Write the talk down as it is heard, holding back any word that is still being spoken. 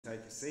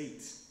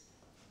seat.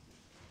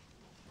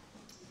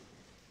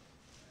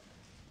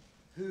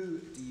 Who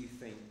do you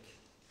think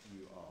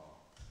you are?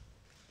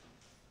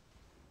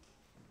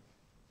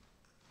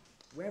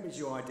 Where is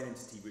your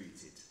identity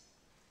rooted?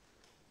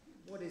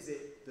 What is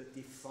it that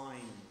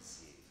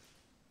defines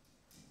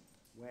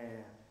you?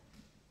 Where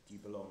do you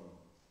belong?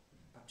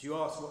 Perhaps you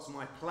ask, what's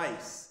my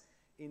place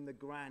in the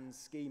grand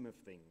scheme of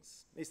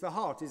things? It's the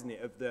heart, isn't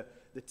it, of the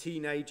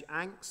teenage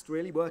angst,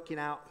 really, working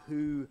out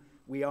who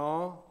we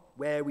are,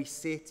 where we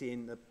sit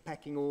in the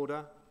pecking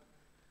order.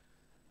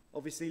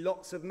 Obviously,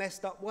 lots of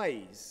messed up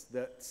ways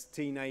that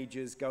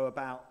teenagers go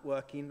about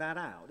working that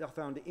out. I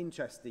found it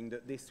interesting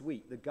that this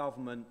week the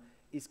government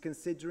is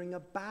considering a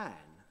ban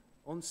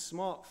on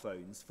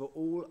smartphones for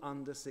all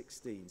under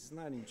 16s. Isn't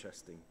that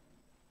interesting?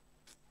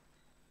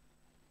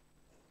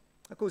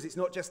 Of course, it's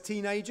not just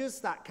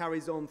teenagers. That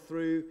carries on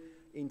through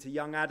into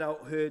young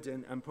adulthood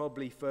and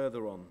probably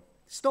further on.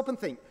 Stop and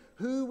think.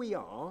 Who we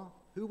are,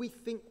 who we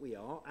think we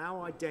are,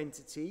 our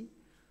identity,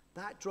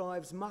 that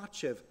drives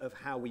much of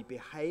how we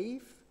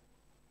behave,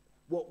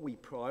 what we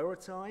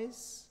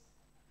prioritize,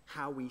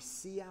 how we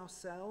see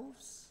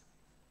ourselves,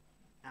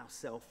 our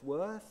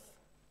self-worth.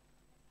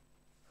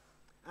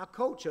 Our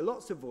culture,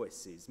 lots of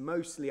voices,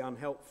 mostly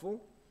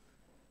unhelpful,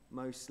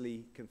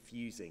 mostly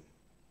confusing.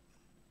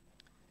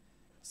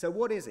 So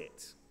what is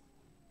it?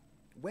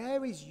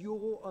 Where is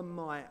your and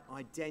my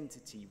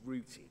identity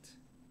rooted?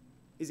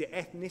 Is it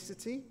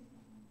ethnicity?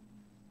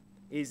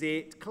 Is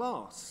it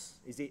class?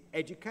 Is it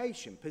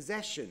education,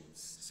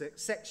 possessions,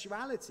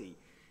 sexuality?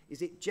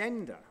 Is it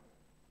gender?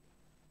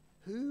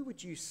 Who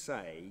would you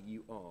say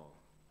you are?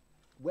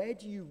 Where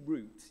do you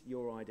root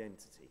your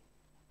identity?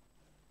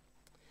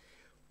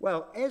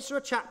 Well,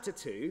 Ezra chapter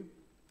 2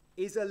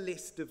 is a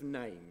list of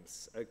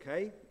names,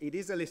 okay? It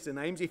is a list of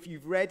names. If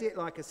you've read it,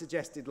 like I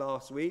suggested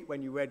last week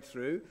when you read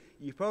through,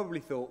 you probably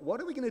thought, what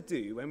are we going to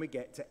do when we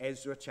get to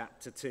Ezra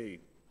chapter 2?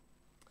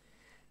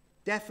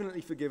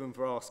 Definitely forgiven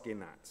for asking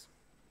that.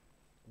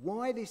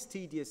 Why this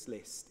tedious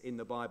list in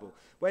the Bible?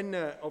 When,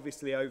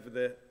 obviously, over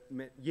the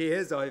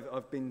years,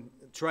 I've been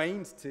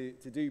trained to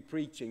do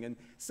preaching, and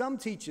some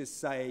teachers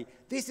say,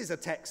 this is a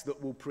text that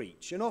will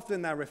preach, and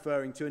often they're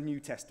referring to a New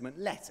Testament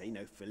letter,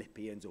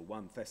 Philippians or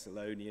 1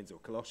 Thessalonians or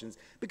Colossians,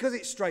 because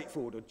it's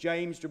straightforward. Or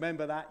James,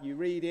 remember that? You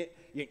read it,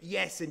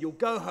 yes, and you'll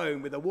go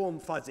home with a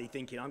warm fuzzy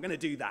thinking, I'm going to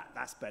do that,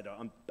 that's better,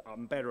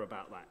 I'm better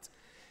about that.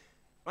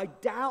 I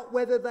doubt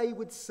whether they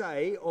would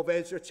say of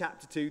Ezra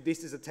chapter 2,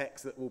 this is a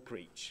text that will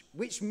preach,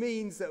 which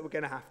means that we're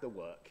going to have to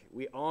work.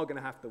 We are going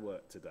to have to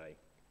work today.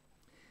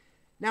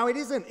 Now, it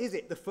isn't, is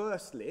it, the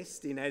first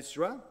list in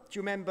Ezra? Do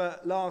you remember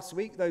last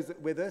week, those that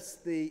were with us,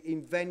 the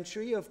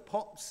inventory of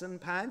pots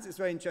and pans? It's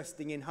very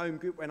interesting in home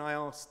group when I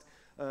asked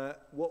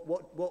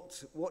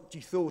what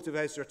you thought of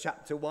Ezra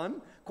chapter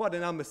 1. Quite a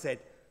number said,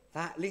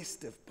 that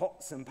list of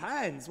pots and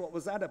pans, what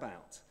was that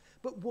about?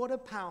 But what a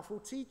powerful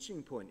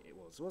teaching point it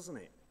was, wasn't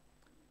it?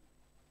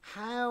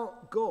 How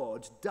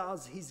God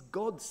does his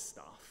God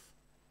stuff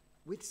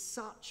with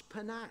such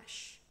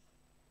panache.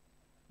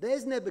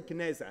 There's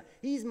Nebuchadnezzar.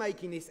 He's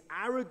making this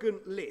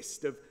arrogant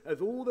list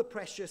of all the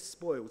precious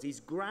spoils. He's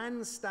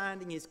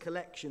grandstanding his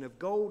collection of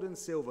gold and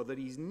silver that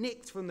he's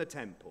nicked from the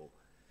temple.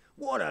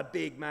 What a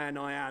big man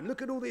I am.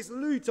 Look at all this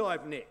loot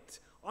I've nicked.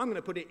 I'm going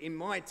to put it in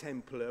my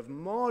temple of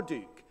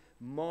Marduk.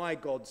 My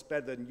God's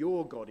better than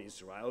your God,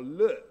 Israel.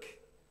 Look,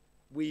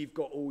 we've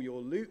got all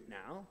your loot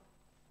now.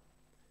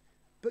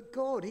 But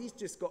God, he's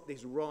just got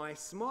this wry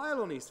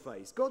smile on his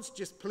face. God's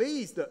just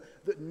pleased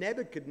that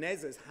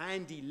Nebuchadnezzar's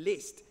handy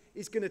list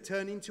is going to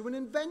turn into an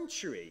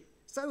inventory.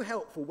 So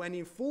helpful when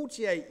in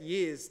 48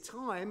 years'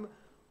 time,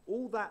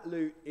 all that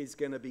loot is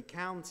going to be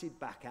counted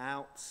back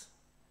out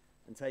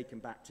and taken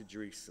back to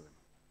Jerusalem.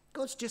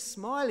 God's just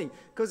smiling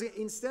because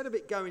instead of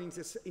it going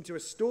into a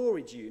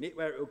storage unit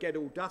where it will get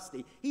all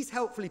dusty, he's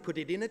helpfully put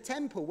it in a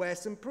temple where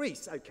some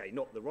priests, okay,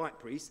 not the right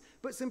priests,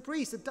 but some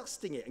priests are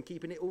dusting it and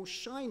keeping it all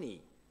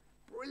shiny.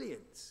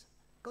 Brilliant.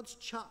 God's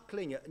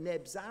chuckling at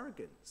Neb's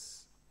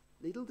arrogance.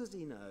 Little does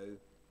he know,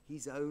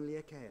 he's only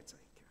a caretaker.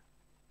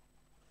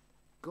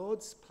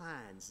 God's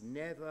plans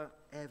never,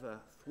 ever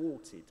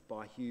thwarted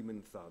by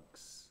human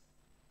thugs.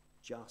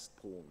 Just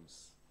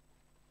pawns.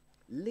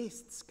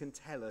 Lists can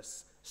tell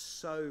us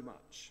so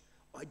much.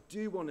 I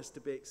do want us to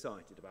be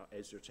excited about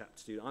Ezra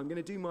chapter 2. I'm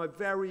going to do my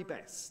very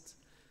best.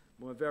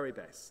 My very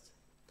best.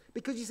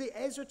 Because you see,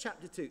 Ezra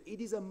chapter 2,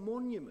 it is a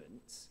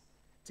monument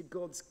to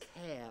God's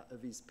care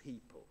of his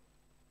people.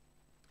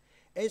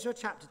 Ezra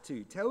chapter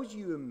 2 tells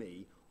you and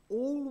me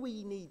all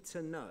we need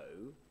to know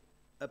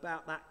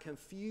about that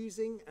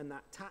confusing and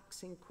that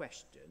taxing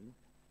question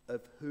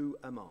of who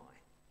am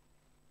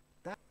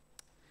I?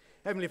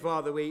 Heavenly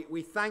Father,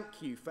 we thank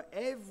you for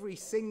every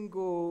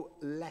single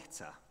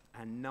letter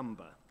and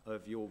number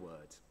of your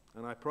word.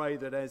 And I pray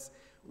that as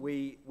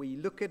we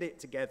look at it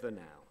together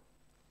now,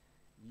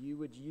 you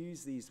would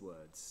use these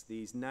words,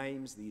 these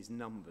names, these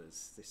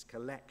numbers, this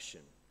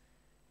collection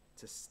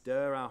to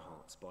stir our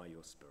hearts by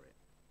your Spirit.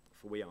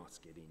 For we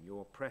ask it in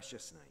your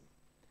precious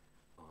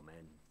name.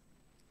 Amen.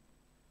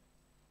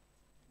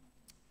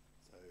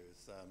 So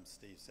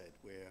Steve said,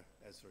 we're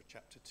Ezra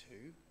chapter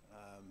 2,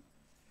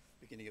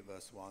 beginning at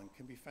verse 1,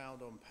 can be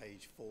found on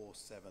page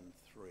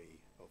 473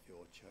 of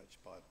your church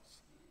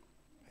Bibles.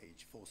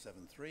 Page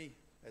 473,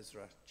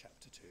 Ezra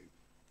chapter 2.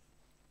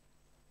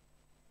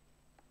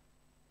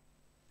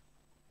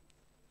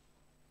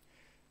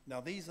 Now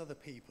these are the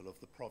people of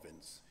the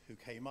province who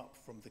came up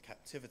from the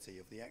captivity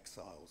of the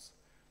exiles,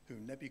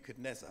 whom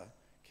Nebuchadnezzar,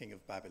 king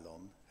of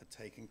Babylon, had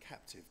taken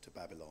captive to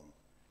Babylon.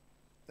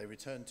 They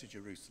returned to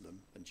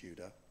Jerusalem and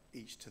Judah,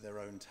 each to their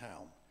own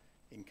town,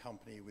 in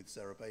company with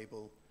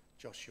Zerubbabel,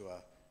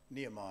 Joshua,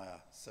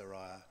 Nehemiah,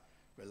 Seraiah,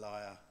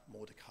 Reliah,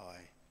 Mordecai,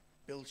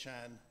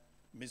 Bilshan,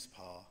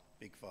 Mizpah,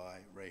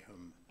 Bigvai,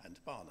 Rehum, and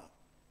Baanah.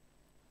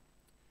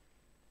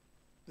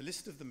 The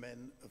list of the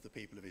men of the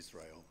people of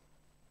Israel.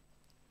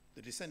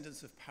 The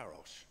descendants of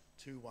Parosh,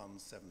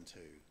 2172,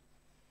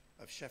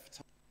 of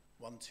Shephatiah,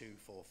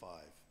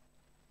 1245,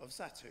 of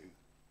Zattu,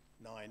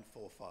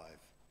 945,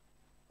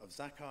 of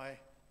Zakkai,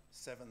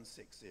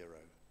 760,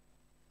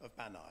 of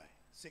Bani,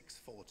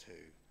 642,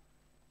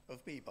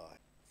 of Bebai,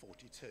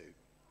 42,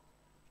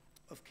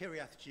 of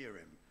Kiriath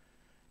Jearim,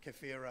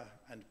 Kephirah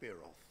and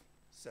Beeroth,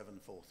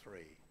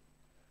 743,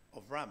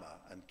 of Ramah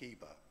and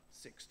Geba,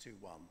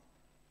 621,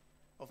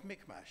 of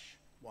Michmash,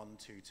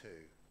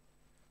 122,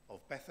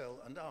 of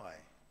Bethel and Ai,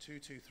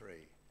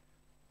 223,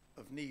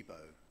 of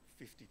Nebo,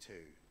 52,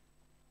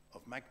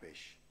 of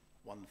Magbish,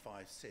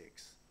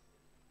 156,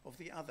 of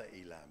the other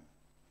Elam,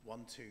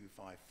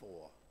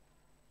 1254,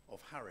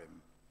 of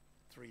Harim,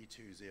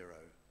 320,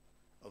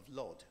 of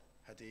Lod,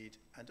 Hadid,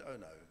 and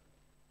Ono,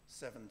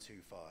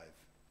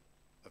 725,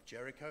 of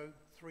Jericho,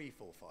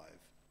 345,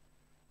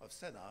 of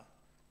Senah,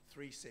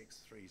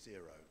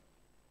 3630.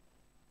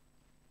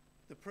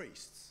 The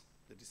priests,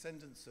 the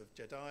descendants of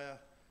Jediah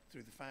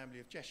through the family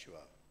of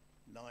Jeshua,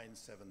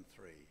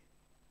 973,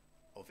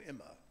 of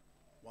Immer,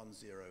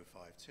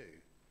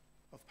 1052,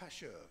 of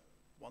Pashur,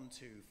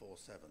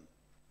 1247,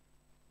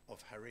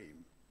 of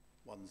Harim,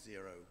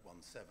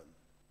 1017.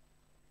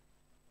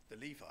 The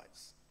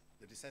Levites,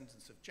 the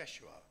descendants of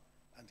Jeshua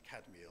and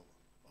Kadmiel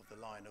of the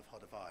line of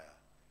Hodaviah,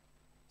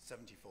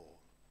 74.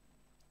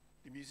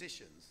 The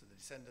musicians, the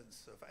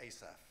descendants of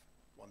Asaph,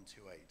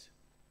 128.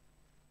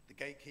 The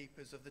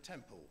gatekeepers of the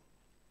temple,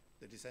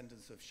 the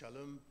descendants of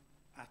Shallum,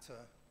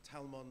 Atta,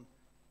 Talmon,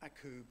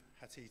 Akub,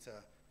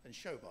 Hatita, and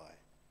Shobai,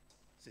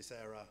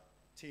 Sisera,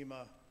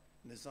 Tema,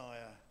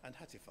 Neziah, and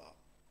Hatipha.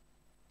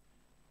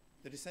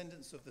 The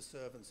descendants of the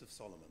servants of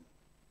Solomon,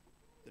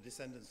 the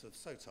descendants of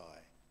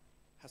Sotai,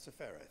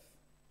 Hasaphereth,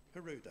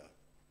 Peruda,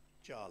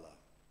 Jala,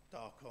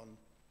 Darkon,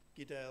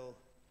 Gidel,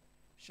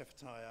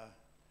 Shephatiah,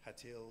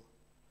 Hatil,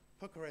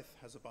 Puckereth,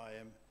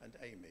 Hazabaim, and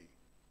Amy.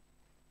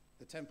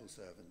 The temple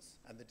servants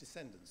and the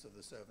descendants of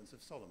the servants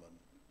of Solomon,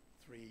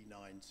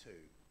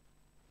 392.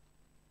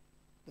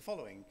 The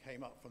following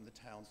came up from the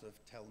towns of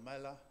Tel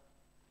Melah,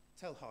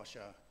 Tel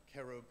Harsha,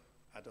 Kerub,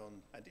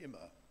 Adon, and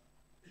Immer,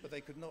 but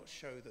they could not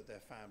show that their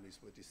families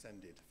were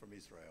descended from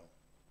Israel.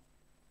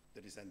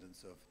 The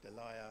descendants of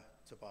Deliah,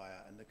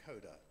 Tobiah, and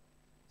Nekoda,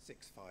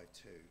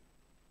 652.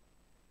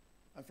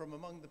 And from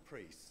among the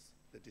priests,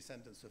 the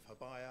descendants of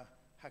Habiah,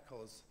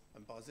 Hakkoz,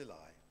 and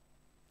Barzillai,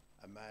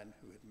 a man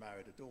who had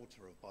married a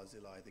daughter of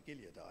Barzillai the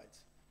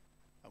Gileadite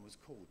and was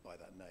called by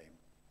that name.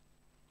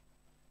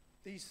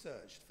 These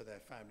searched for their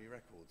family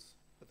records,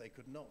 but they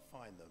could not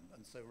find them,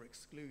 and so were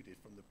excluded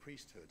from the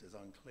priesthood as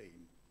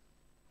unclean.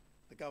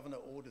 The governor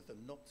ordered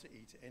them not to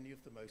eat any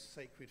of the most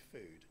sacred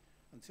food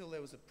until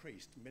there was a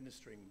priest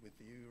ministering with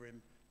the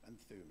Urim and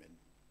Thummim.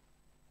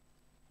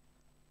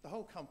 The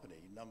whole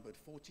company numbered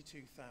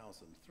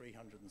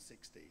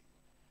 42,360,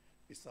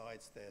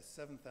 besides their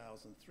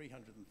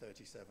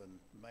 7,337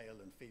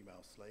 male and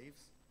female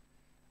slaves,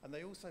 and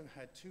they also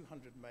had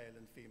 200 male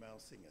and female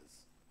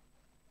singers.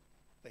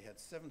 They had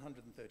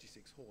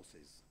 736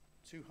 horses,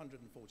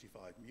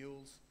 245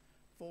 mules,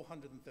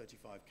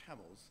 435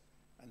 camels,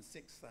 and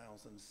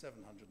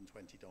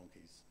 6,720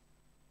 donkeys.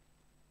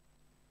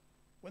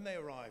 When they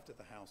arrived at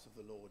the house of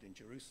the Lord in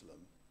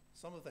Jerusalem,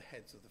 some of the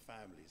heads of the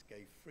families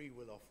gave free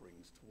will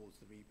offerings towards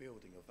the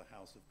rebuilding of the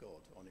house of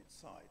God on its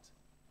site.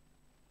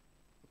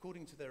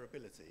 According to their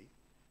ability,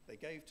 they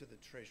gave to the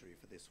treasury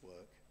for this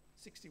work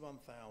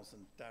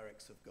 61,000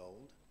 darics of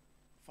gold,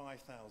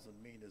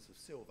 5,000 minas of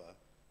silver,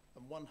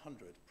 and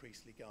 100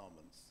 priestly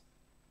garments.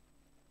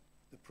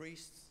 The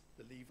priests,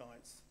 the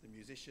Levites, the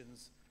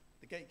musicians,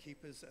 the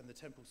gatekeepers, and the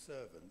temple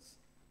servants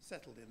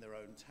settled in their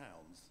own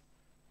towns,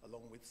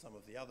 along with some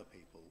of the other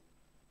people,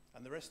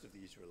 and the rest of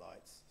the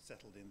Israelites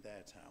settled in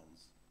their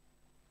towns.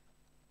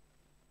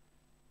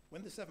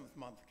 When the 7th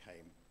month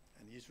came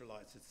and the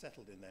Israelites had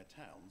settled in their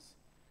towns,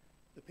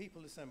 the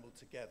people assembled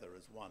together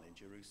as one in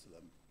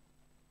Jerusalem.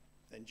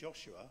 Then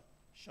Joshua,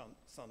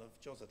 son of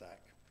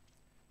Jozadak,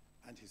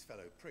 and his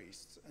fellow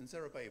priests, and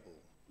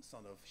Zerubbabel,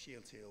 son of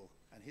Shealtiel,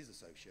 and his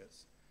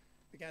associates,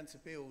 began to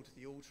build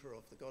the altar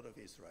of the God of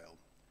Israel,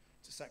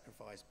 to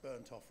sacrifice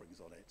burnt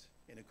offerings on it,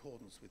 in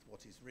accordance with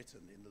what is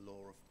written in the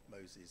law of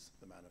Moses,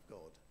 the man of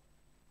God.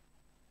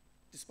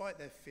 Despite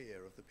their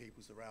fear of the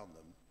peoples around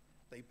them,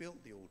 They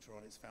built the altar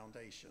on its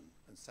foundation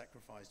and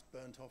sacrificed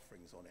burnt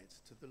offerings on it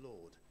to the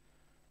Lord,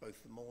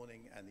 both the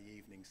morning and the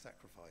evening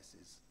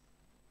sacrifices.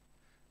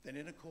 Then,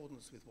 in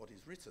accordance with what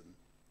is written,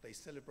 they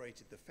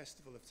celebrated the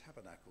Festival of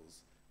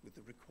Tabernacles with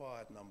the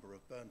required number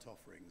of burnt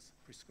offerings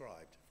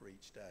prescribed for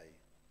each day.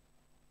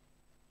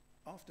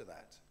 After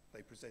that,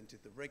 they presented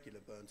the regular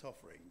burnt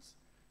offerings,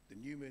 the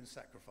new moon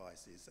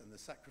sacrifices, and the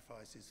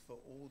sacrifices for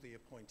all the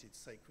appointed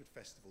sacred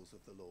festivals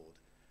of the Lord,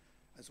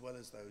 as well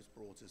as those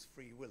brought as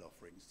free will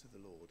offerings to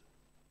the Lord.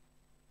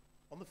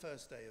 On the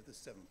first day of the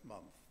 7th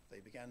month,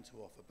 they began to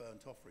offer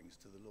burnt offerings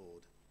to the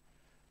Lord,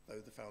 though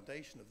the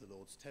foundation of the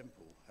Lord's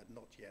temple had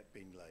not yet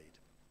been laid.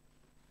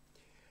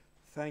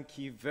 Thank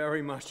you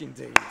very much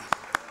indeed.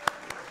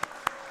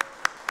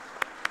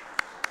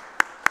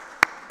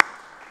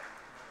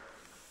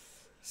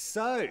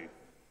 So,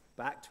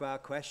 back to our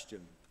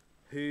question.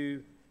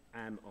 Who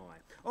am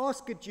I?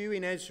 Ask a Jew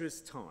in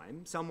Ezra's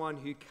time, someone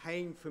who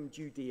came from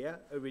Judea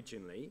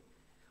originally,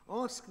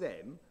 ask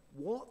them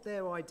what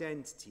their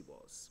identity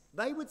was.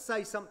 They would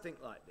say something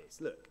like this: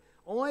 look,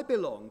 I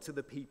belong to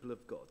the people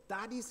of God.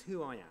 That is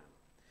who I am.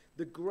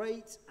 The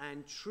great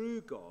and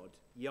true God,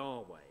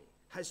 Yahweh,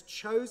 has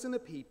chosen a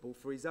people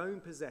for his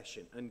own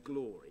possession and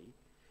glory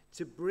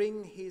to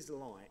bring his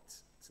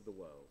light to the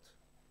world.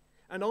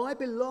 And I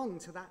belong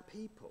to that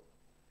people.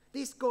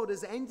 This God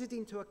has entered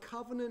into a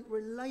covenant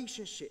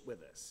relationship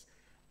with us,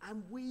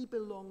 and we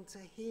belong to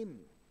him,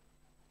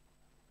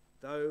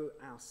 though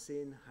our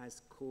sin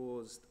has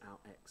caused our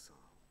exile.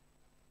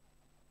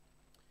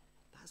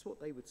 That's what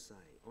they would say.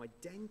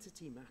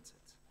 Identity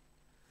mattered.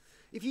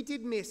 If you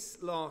did miss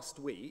last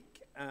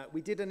week,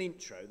 we did an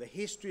intro, the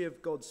history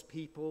of God's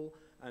people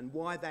and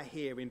why they're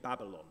here in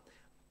Babylon.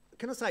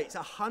 Can I say it's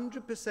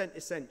 100%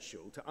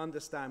 essential to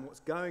understand what's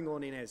going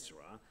on in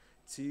Ezra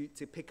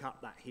to pick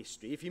up that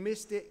history. If you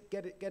missed it,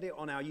 get it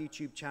on our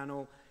YouTube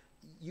channel.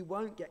 You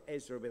won't get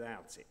Ezra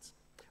without it.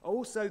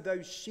 Also,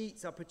 those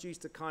sheets are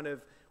produced a kind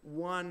of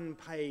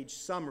one-page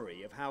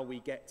summary of how we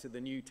get to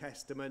the New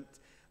Testament.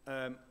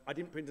 I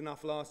didn't print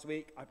enough last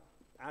week.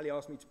 Ali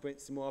asked me to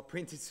print some more. I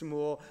printed some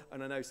more,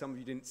 and I know some of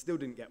you still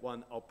didn't get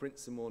one. I'll print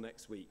some more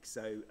next week.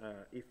 So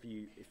if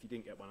you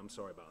didn't get one, I'm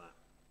sorry about that.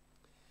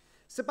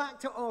 So back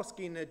to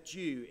asking a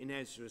Jew in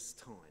Ezra's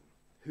time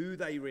who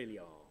they really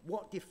are,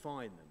 what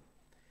defined them.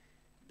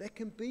 There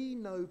can be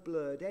no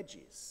blurred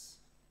edges,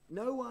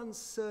 no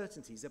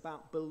uncertainties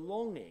about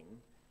belonging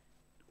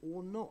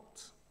or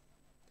not.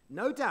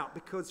 No doubt,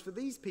 because for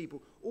these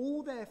people,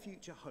 all their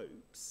future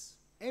hopes,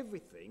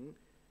 everything,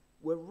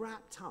 were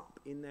wrapped up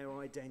in their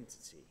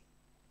identity.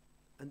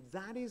 And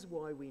that is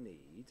why we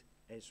need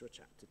Ezra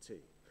chapter 2.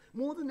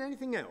 More than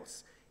anything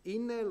else,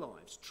 in their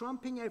lives,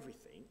 trumping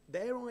everything,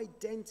 their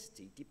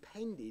identity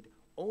depended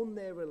on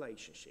their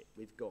relationship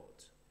with God.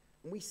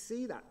 And we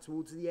see that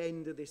towards the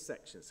end of this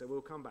section, so we'll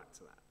come back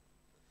to that.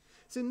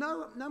 So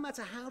no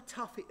matter how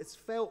tough it has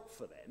felt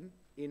for them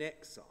in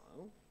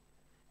exile,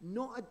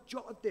 not a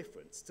jot of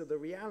difference to the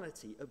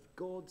reality of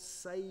God's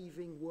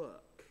saving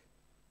work,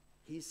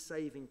 his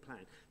saving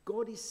plan.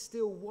 God is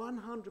still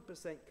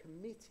 100%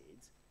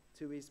 committed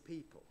to his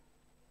people.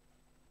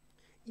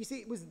 You see,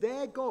 it was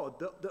their God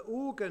that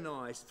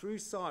organised through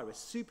Cyrus,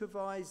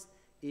 supervised,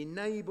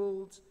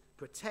 enabled,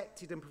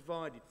 protected and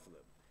provided for them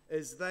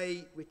as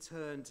they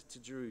returned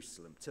to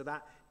Jerusalem, to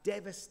that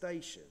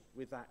devastation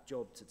with that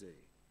job to do.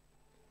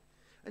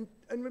 And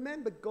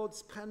remember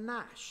God's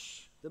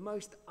panache, the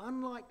most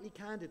unlikely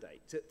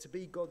candidate to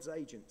be God's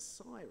agent,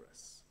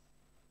 Cyrus.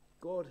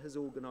 God has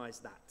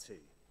organised that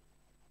too.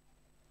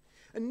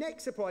 And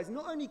next surprise,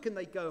 not only can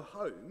they go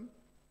home,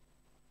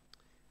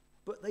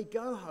 but they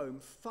go home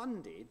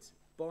funded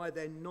by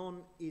their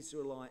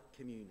non-Israelite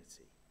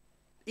community.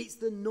 It's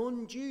the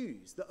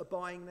non-Jews that are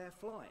buying their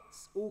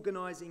flights,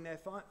 organising their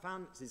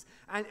finances,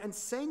 and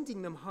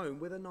sending them home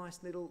with a nice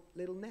little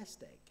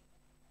nest egg.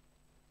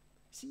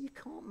 See, you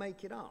can't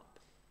make it up.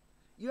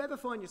 You ever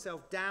find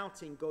yourself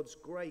doubting God's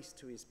grace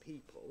to his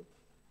people,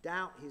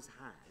 doubt his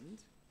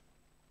hand?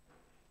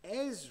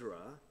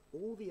 Ezra,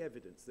 all the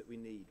evidence that we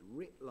need,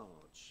 writ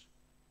large.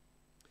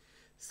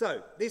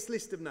 So, this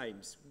list of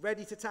names,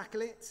 ready to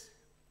tackle it?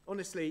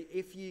 Honestly,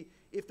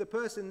 if the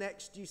person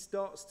next to you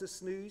starts to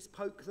snooze,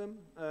 poke them.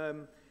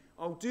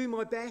 I'll do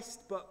my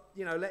best, but,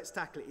 let's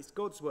tackle it. It's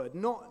God's word.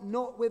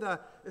 Not with a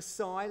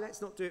sigh.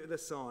 Let's not do it with a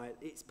sigh.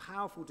 It's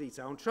powerful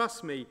detail. And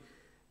trust me,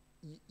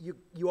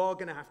 you are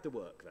going to have to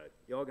work, though.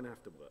 You are going to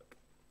have to work.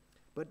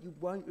 But you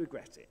won't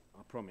regret it,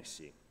 I promise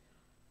you.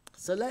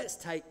 So let's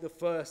take the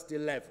first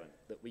 11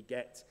 that we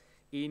get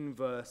in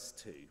verse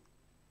 2.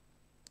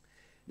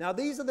 Now,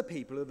 these are the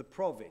people of the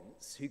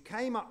province who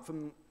came up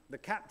from the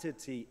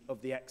captivity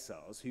of the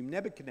exiles, whom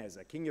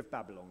Nebuchadnezzar, king of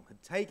Babylon,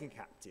 had taken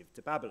captive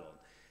to Babylon.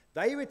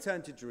 They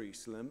returned to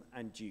Jerusalem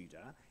and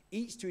Judah,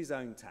 each to his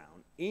own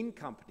town, in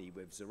company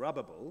with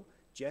Zerubbabel,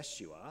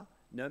 Jeshua,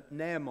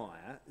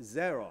 Nehemiah,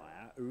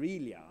 Zeriah,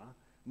 Uriah,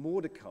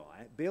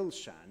 Mordecai,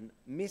 Bilshan,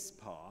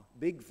 Mispah,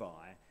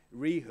 Bigvai,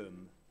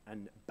 Rehum,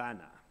 and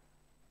Banner.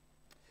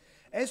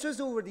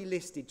 Ezra's already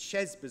listed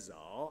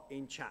Sheshbazzar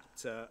in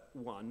chapter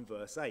 1,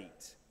 verse 8.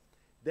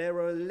 There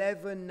are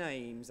 11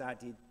 names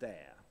added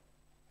there.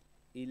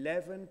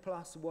 11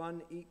 plus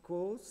 1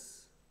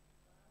 equals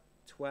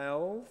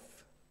 12.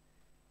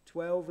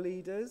 12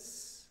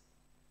 leaders.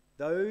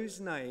 Those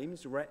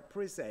names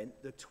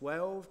represent the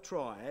 12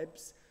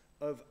 tribes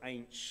of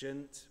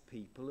ancient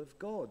people of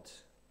God.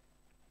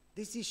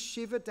 This is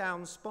shiver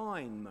down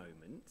spine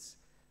moment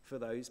for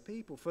those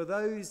people, for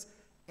those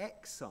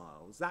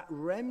exiles, that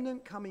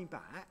remnant coming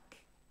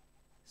back.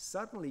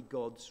 Suddenly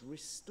God's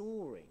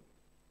restoring.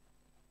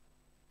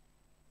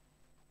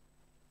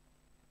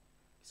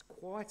 It's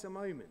quite a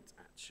moment,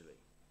 actually.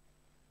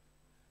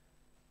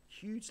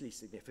 Hugely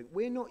significant.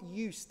 We're not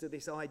used to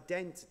this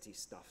identity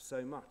stuff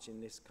so much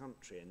in this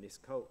country and this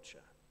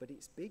culture, but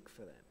it's big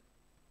for them.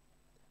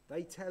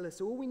 They tell us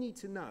all we need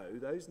to know,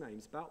 those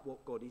names, about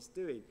what God is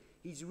doing.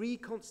 He's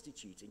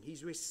reconstituting.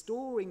 He's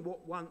restoring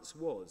what once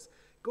was.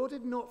 God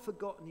had not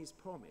forgotten his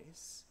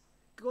promise.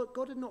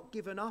 God had not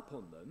given up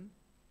on them.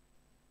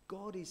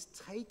 God is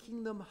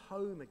taking them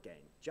home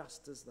again,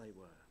 just as they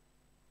were.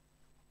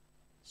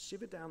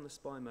 Shiver down the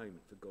spine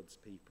moment for God's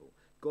people.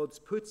 God's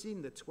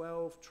putting the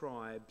 12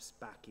 tribes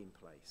back in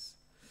place.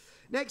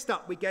 Next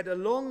up, we get a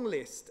long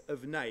list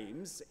of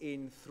names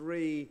in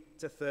 3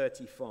 to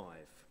 35.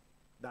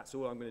 That's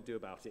all I'm going to do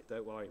about it,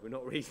 don't worry, we're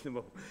not reading them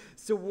all.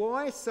 So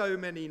why so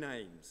many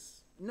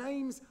names?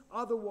 Names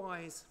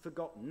otherwise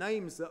forgotten.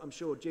 Names that I'm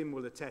sure Jim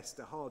will attest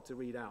are hard to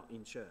read out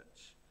in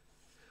church.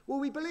 Well,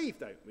 we believe,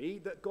 don't we,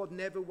 that God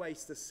never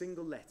wastes a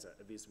single letter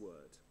of his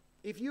word.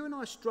 If you and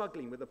I are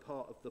struggling with a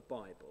part of the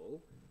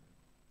Bible,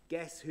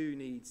 guess who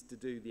needs to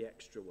do the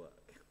extra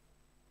work?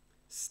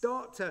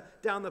 Start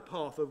down the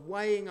path of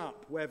weighing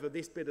up whether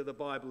this bit of the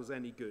Bible is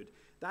any good.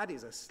 That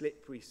is a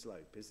slippery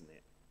slope, isn't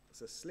it?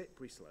 It's a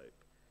slippery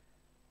slope.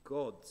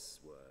 God's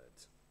word.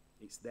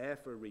 It's there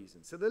for a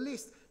reason. So the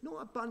list,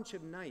 not a bunch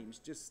of names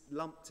just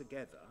lumped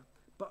together,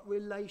 but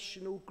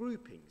relational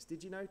groupings.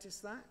 Did you notice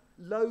that?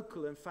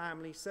 Local and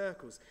family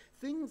circles.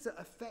 Things that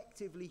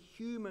effectively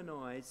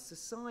humanize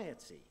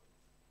society.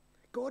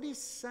 God is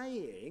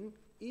saying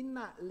in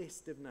that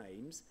list of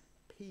names,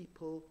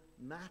 people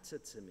matter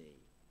to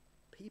me.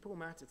 People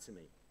matter to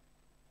me.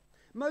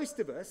 Most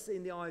of us,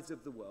 in the eyes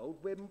of the world,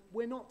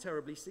 we're not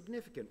terribly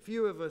significant.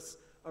 Few of us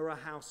are a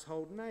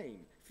household name.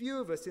 Few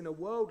of us, in a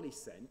worldly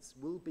sense,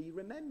 will be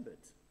remembered.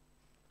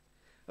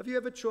 Have you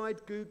ever tried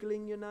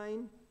Googling your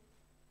name?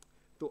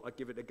 Thought I'd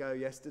give it a go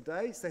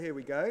yesterday, so here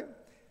we go.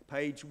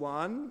 Page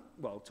 1,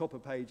 well, top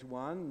of page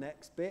 1,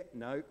 next bit,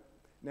 no.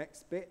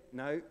 Next bit,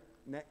 no.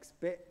 Next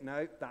bit,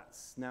 no.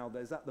 That's now,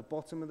 is that the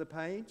bottom of the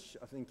page?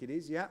 I think it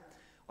is, yeah.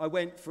 I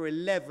went for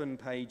 11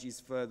 pages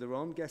further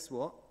on. Guess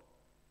what?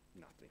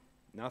 Nothing.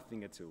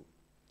 Nothing at all.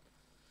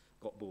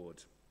 Got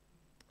bored.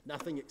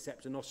 Nothing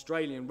except an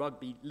Australian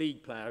rugby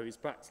league player who's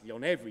practically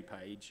on every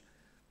page.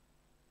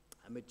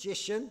 A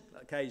magician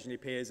that occasionally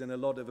appears in a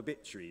lot of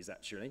obituaries,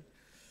 actually.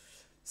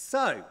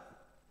 So,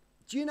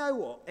 do you know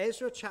what?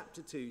 Ezra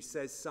chapter 2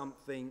 says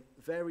something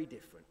very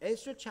different.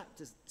 Ezra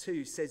chapter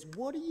 2 says,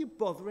 what are you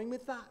bothering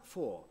with that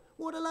for?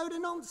 What a load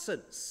of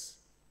nonsense.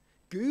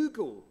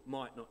 Google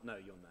might not know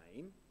your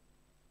name,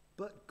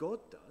 but God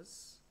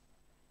does.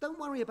 Don't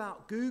worry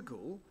about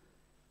Google,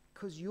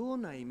 because your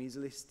name is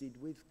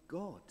listed with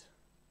God.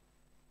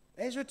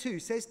 Ezra 2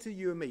 says to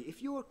you and me,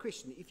 if you're a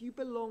Christian, if you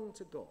belong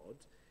to God,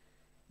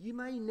 you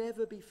may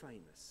never be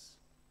famous.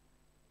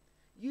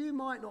 You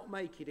might not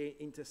make it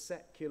into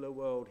secular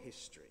world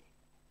history.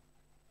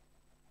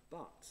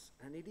 But,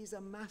 and it is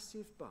a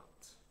massive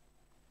but,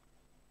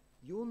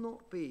 you'll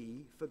not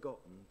be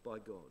forgotten by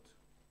God.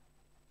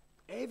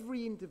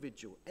 Every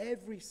individual,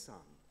 every son,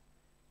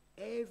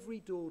 every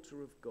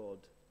daughter of God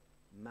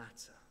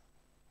matter.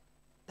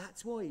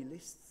 That's why he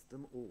lists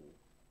them all.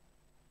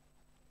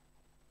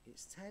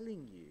 It's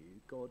telling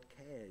you God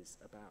cares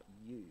about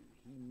you.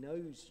 He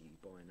knows you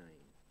by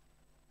name.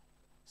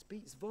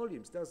 Speaks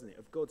volumes, doesn't it,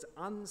 of God's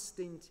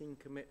unstinting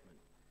commitment.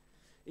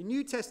 In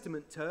New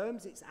Testament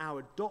terms, it's our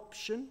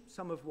adoption,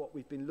 some of what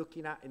we've been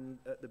looking at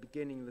at the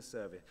beginning of the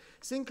service.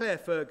 Sinclair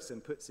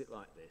Ferguson puts it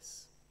like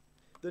this.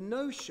 The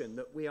notion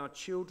that we are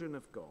children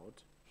of God,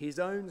 his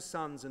own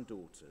sons and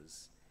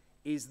daughters,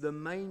 is the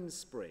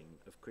mainspring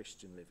of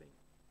Christian living.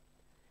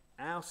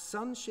 Our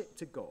sonship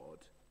to God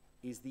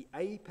is the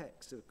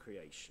apex of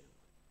creation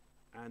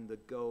and the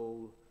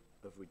goal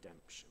of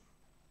redemption.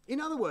 In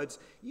other words,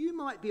 you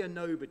might be a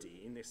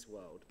nobody in this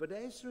world, but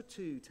Ezra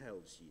 2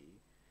 tells you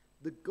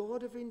the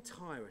God of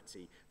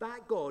entirety,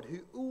 that God who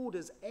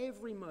orders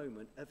every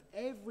moment of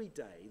every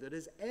day that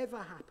has ever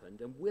happened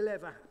and will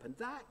ever happen,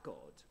 that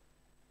God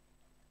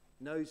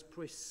knows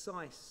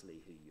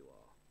precisely who you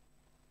are.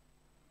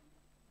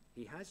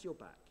 He has your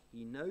back.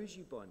 He knows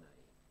you by name.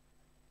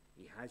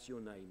 He has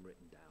your name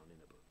written down in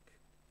a book.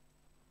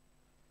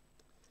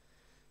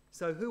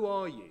 So who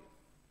are you?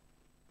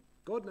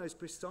 God knows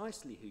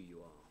precisely who you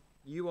are.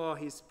 You are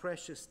his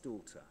precious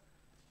daughter,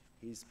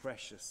 his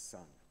precious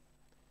son,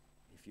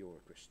 if you're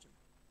a Christian.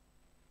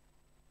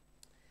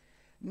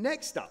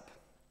 Next up,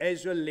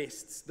 Ezra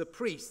lists the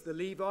priests, the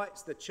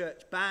Levites, the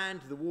church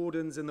band, the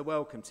wardens and the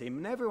welcome team,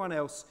 and everyone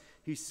else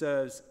who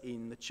serves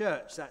in the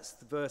church. That's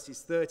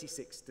verses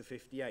 36 to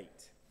 58.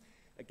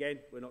 Again,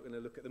 we're not going to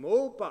look at them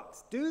all, but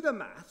do the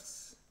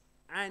maths,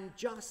 and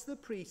just the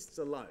priests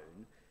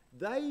alone,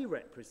 they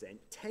represent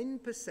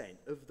 10%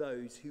 of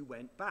those who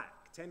went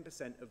back,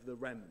 10% of the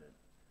remnant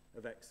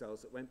of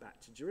exiles that went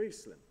back to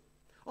Jerusalem.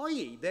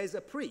 I.e., there's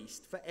a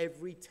priest for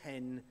every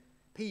 10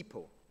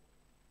 people.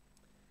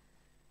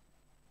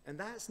 And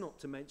that's not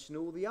to mention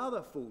all the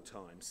other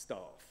full-time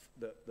staff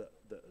that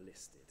are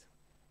listed.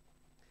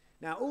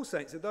 Now, All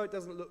Saints, although it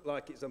doesn't look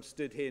like I'm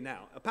stood here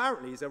now,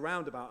 apparently is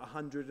around about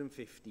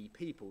 150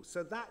 people.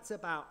 So that's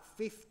about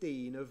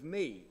 15 of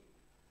me.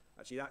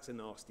 Actually, that's a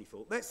nasty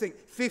thought. Let's think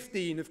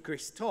 15 of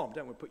Chris Tom.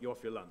 Don't want to put you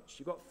off your lunch.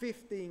 You've got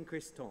 15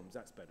 Chris Toms.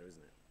 That's better,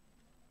 isn't it?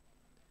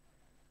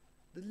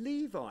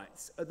 The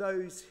Levites are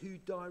those who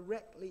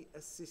directly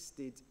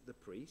assisted the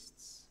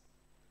priests.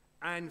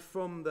 And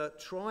from the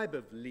tribe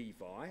of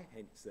Levi,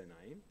 hence their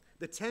name,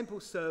 the temple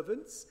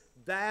servants,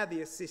 they're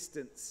the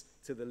assistants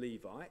to the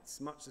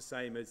Levites, much the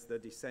same as the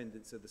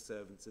descendants of the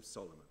servants of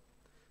Solomon.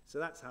 So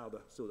that's how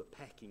the sort of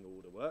pecking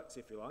order works,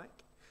 if you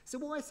like. So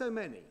why so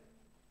many?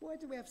 Why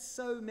do we have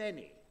so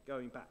many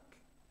going back?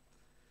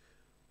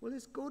 Well,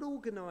 as God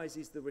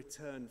organises the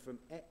return from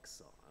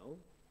exile,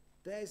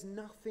 there's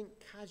nothing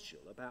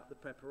casual about the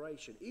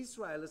preparation.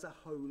 Israel is a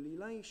holy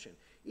nation.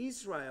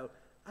 Israel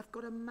have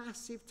got a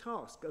massive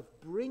task of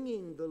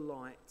bringing the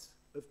light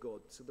of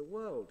God to the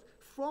world.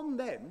 From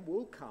them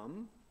will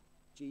come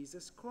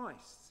Jesus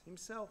Christ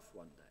himself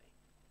one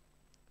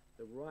day,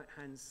 the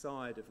right-hand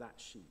side of that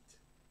sheet.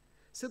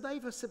 So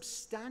they've a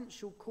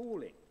substantial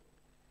calling.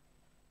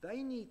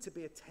 They need to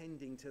be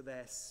attending to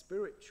their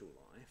spiritual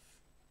life.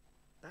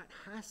 That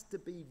has to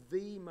be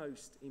the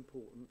most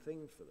important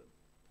thing for them.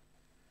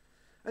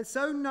 And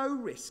so no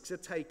risks are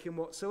taken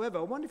whatsoever.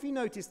 I wonder if you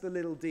noticed the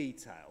little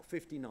detail,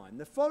 59.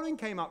 The following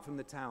came up from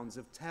the towns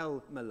of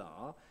Tel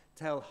Melah,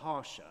 Tel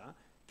Harsha,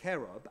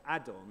 Kerub,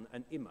 Adon,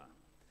 and Immer.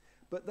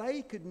 But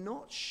they could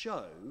not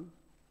show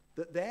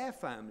that their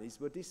families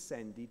were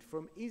descended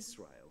from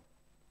Israel.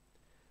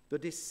 The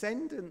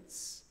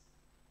descendants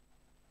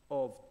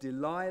of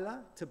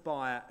Delilah,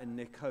 Tobiah, and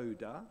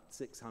Nekoda,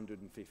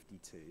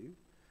 652.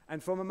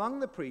 And from among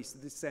the priests,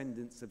 the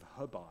descendants of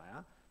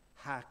Hobiah,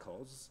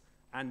 Hakoz,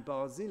 and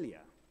Barzillai,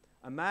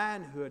 a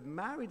man who had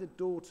married a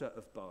daughter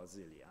of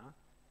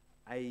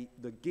Barzillai,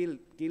 the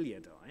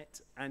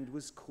Gileadite, and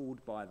was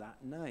called by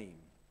that name.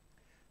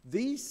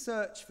 These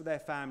searched for their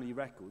family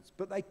records,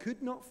 but they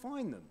could not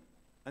find them,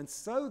 and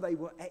so they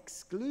were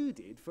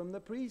excluded from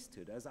the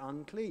priesthood as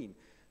unclean.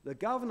 The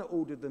governor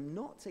ordered them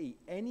not to eat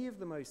any of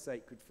the most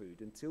sacred food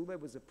until there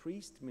was a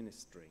priest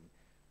ministering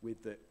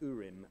with the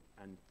Urim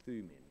and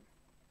Thummim.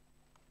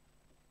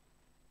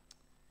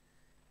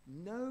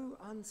 No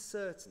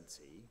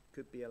uncertainty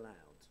could be allowed.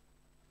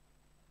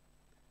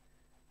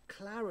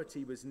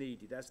 Clarity was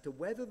needed as to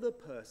whether the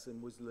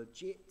person was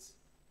legit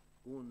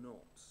or not.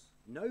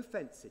 No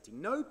fence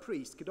sitting, no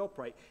priest could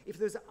operate if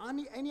there was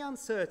any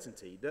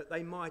uncertainty that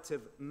they might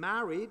have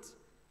married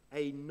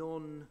a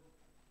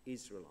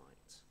non-Israelite.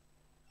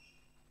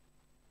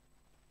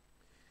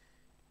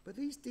 But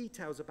these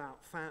details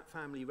about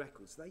family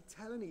records, they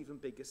tell an even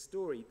bigger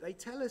story. They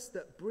tell us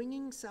that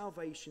bringing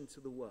salvation to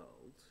the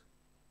world,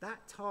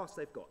 that task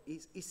they've got,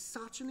 is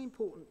such an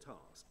important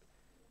task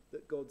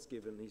that God's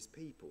given these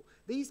people.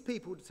 These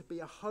people to be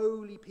a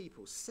holy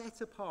people, set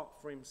apart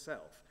for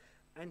himself,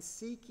 and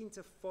seeking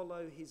to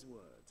follow his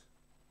word,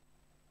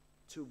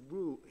 to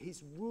rule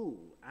his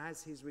rule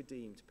as his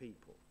redeemed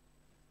people.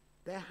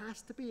 There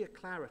has to be a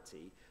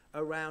clarity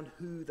around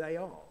who they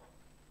are.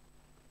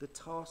 The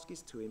task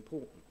is too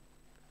important.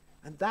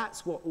 And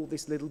that's what all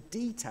this little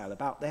detail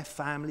about their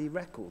family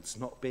records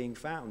not being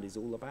found is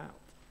all about.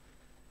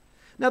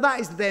 Now that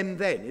is them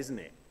then, isn't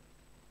it?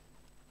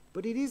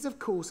 But it is, of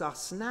course,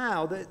 us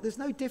now. There's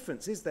no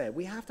difference, is there?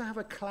 We have to have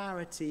a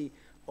clarity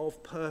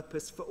of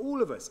purpose for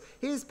all of us.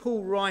 Here's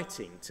Paul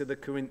writing to the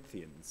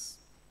Corinthians.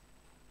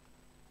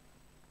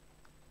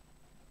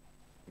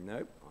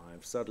 Nope,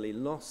 I've suddenly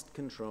lost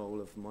control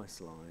of my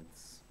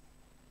slides.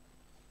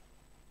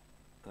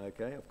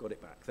 Okay, I've got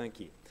it back. Thank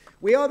you.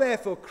 We are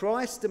therefore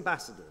Christ's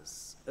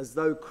ambassadors, as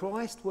though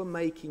Christ were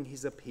making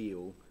his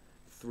appeal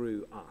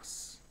through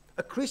us.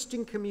 A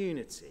Christian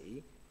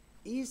community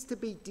is to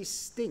be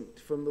distinct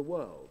from the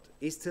world,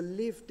 is to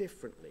live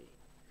differently,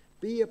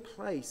 be a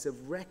place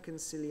of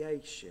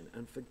reconciliation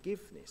and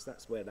forgiveness.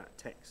 That's where that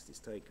text is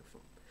taken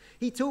from.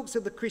 He talks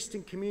of the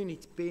Christian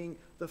community being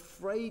the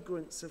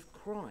fragrance of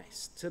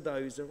Christ to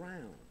those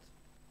around.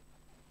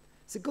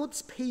 So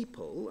God's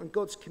people and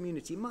God's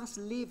community must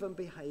live and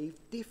behave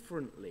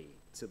differently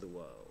to the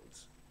world,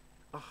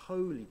 a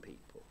holy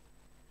people.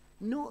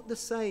 Not the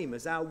same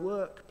as our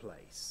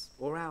workplace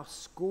or our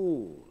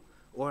school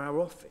or our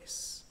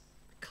office.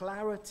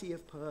 Clarity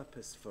of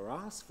purpose for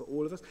us, for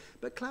all of us,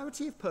 but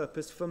clarity of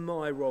purpose for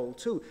my role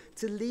too,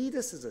 to lead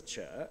us as a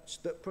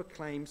church that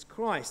proclaims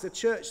Christ, a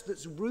church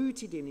that's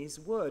rooted in his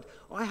word.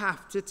 I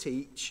have to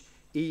teach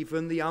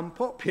even the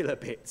unpopular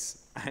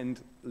bits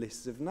and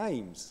lists of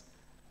names.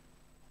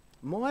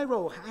 My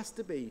role has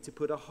to be to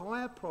put a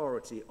higher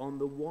priority on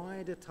the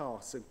wider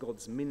tasks of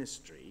God's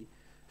ministry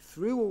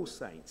through all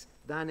saints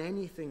than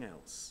anything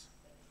else.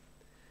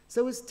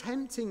 So as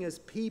tempting as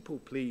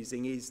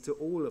people-pleasing is to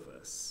all of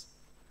us,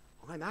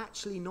 I'm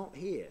actually not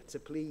here to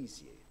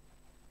please you.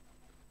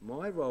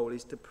 My role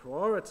is to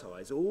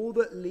prioritize all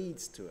that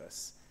leads to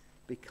us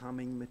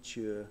becoming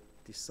mature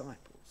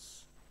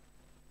disciples.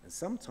 And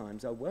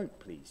sometimes I won't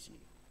please you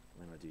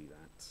when I do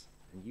that,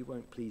 and you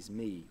won't please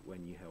me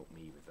when you help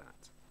me with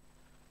that.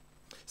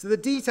 So the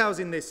details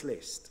in this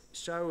list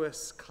show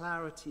us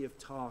clarity of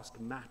task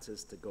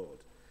matters to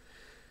God.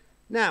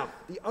 Now,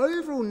 the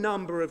overall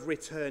number of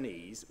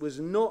returnees was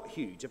not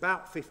huge,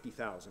 about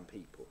 50,000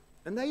 people.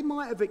 And they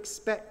might have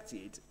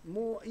expected,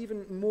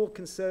 even more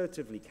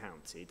conservatively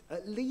counted,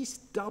 at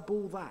least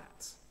double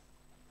that.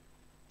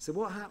 So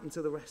what happened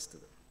to the rest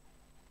of them?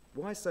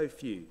 Why so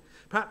few?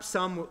 Perhaps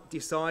some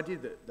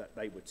decided that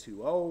they were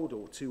too old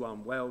or too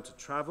unwell to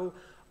travel.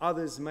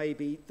 Others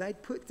maybe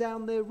they'd put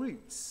down their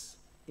roots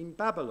in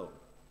Babylon.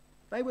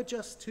 They were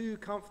just too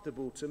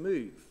comfortable to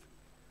move.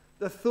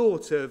 The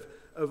thought of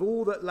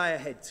all that lay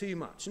ahead too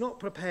much, not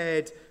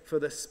prepared for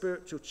the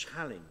spiritual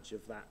challenge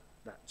of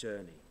that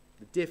journey,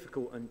 the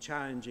difficult and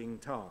challenging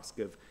task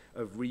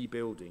of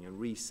rebuilding and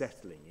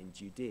resettling in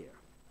Judea.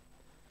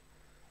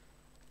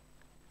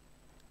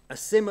 A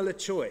similar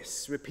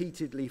choice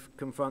repeatedly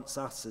confronts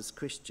us as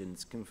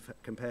Christians,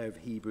 compare with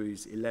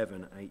Hebrews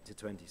 11,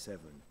 8-27,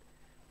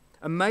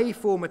 and may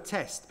form a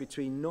test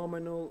between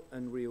nominal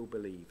and real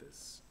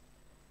believers.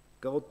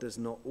 God does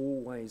not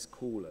always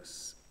call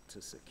us to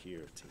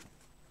security.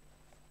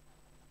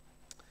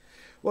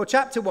 Well,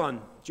 chapter 1,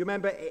 do you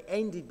remember it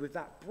ended with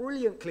that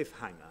brilliant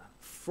cliffhanger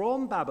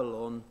from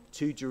Babylon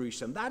to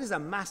Jerusalem? That is a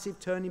massive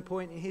turning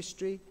point in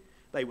history.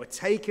 They were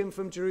taken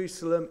from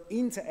Jerusalem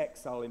into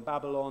exile in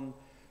Babylon,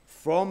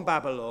 from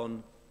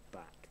Babylon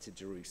back to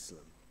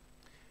Jerusalem.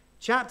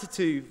 Chapter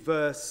 2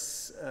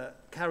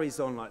 carries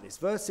on like this.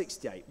 Verse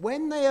 68.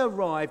 When they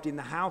arrived in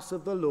the house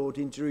of the Lord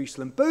in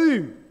Jerusalem,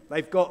 boom,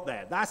 they've got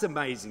there. That's an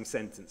amazing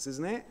sentence,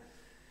 isn't it?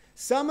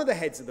 Some of the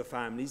heads of the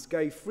families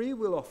gave free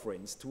will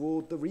offerings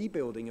toward the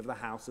rebuilding of the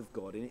house of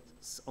God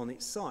on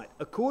its site.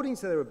 According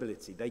to their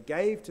ability, they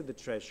gave to the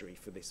treasury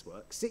for this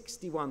work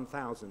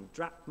 61,000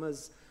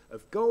 drachmas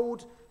of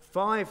gold,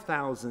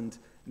 5,000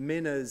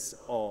 minas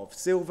of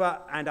silver,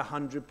 and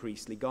 100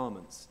 priestly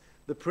garments.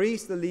 The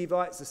priests, the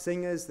Levites, the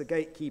singers, the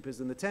gatekeepers,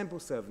 and the temple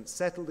servants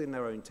settled in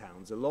their own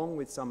towns, along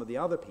with some of the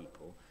other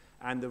people,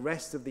 and the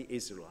rest of the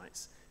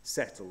Israelites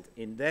settled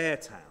in their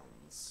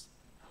towns.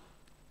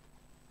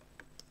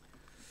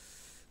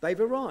 They've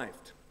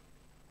arrived.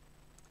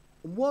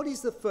 And what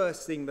is the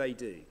first thing they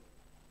do?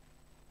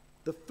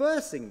 The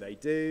first thing they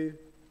do,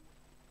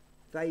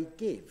 they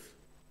give.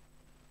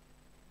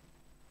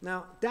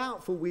 Now,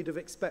 doubtful we'd have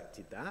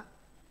expected that.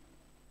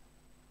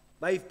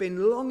 They've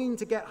been longing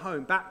to get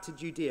home, back to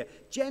Judea.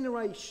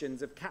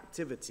 Generations of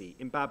captivity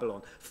in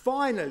Babylon.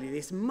 Finally,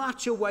 this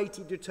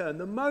much-awaited return.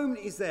 The moment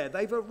is there.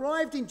 They've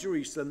arrived in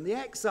Jerusalem. The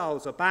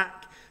exiles are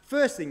back.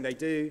 First thing they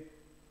do,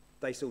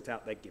 they sort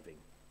out their giving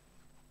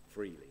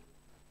freely.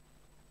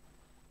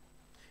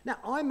 Now,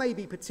 I may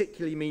be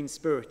particularly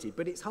mean-spirited,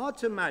 but it's hard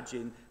to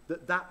imagine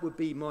that that would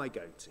be my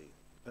go-to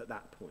at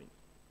that point.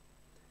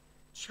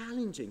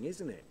 Challenging,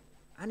 isn't it?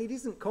 And it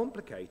isn't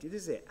complicated,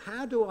 is it?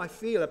 How do I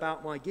feel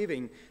about my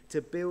giving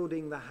to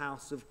building the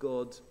house of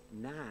God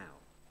now?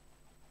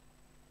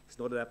 It's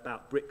not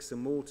about bricks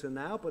and mortar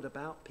now, but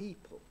about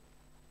people.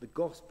 The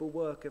gospel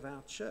work of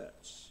our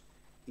church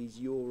is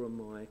your and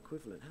my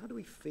equivalent. How do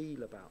we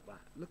feel about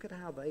that? Look at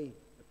how they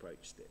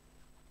approached it.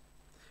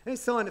 And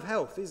it's a sign of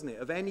health, isn't it,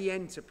 of any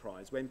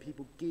enterprise when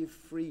people give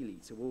freely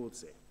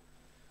towards it,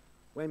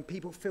 when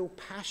people feel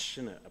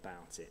passionate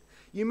about it.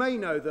 You may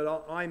know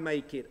that I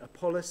make it a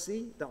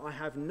policy that I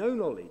have no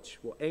knowledge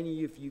what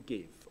any of you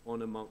give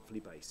on a monthly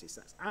basis.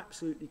 That's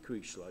absolutely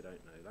crucial, I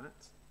don't know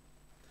that.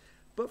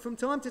 But from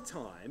time to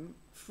time,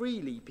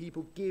 freely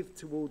people give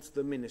towards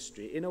the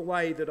ministry in a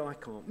way that I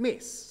can't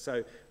miss.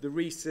 So the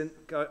recent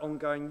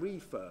ongoing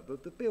refurb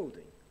of the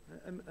building,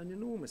 an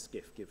enormous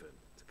gift given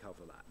to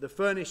cover that. The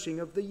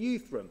furnishing of the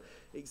youth room,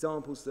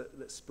 examples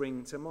that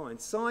spring to mind.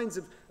 Signs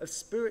of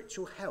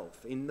spiritual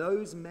health in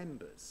those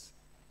members.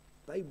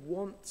 They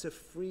want to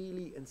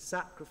freely and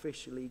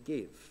sacrificially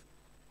give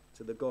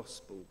to the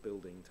gospel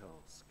building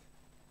task.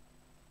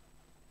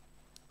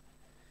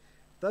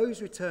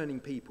 Those returning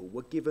people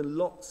were given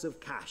lots of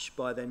cash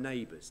by their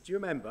neighbours. Do you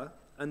remember?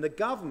 And the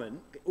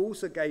government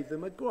also gave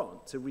them a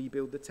grant to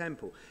rebuild the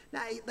temple.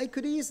 Now, they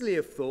could easily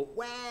have thought,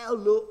 well,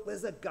 look,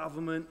 there's a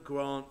government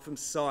grant from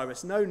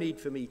Cyrus. No need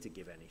for me to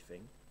give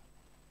anything.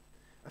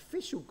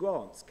 Official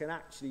grants can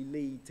actually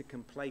lead to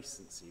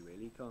complacency,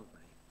 really, can't they?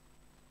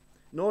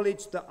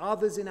 Knowledge that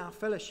others in our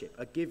fellowship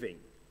are giving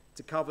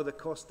to cover the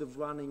cost of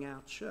running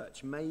our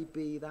church.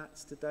 Maybe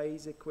that's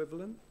today's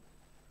equivalent.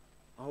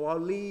 Oh, I'll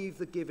leave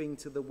the giving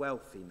to the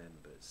wealthy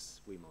members,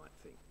 we might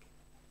think.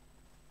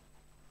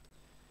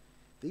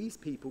 These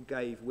people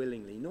gave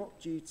willingly, not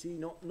duty,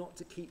 not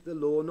to keep the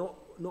law,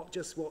 not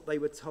just what they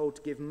were told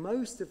to give.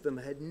 Most of them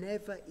had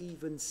never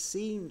even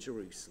seen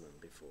Jerusalem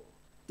before.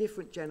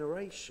 Different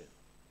generation.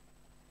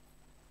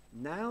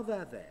 Now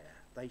they're there.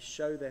 They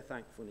show their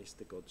thankfulness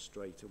to God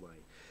straight away.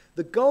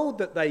 The gold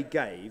that they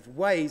gave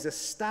weighs a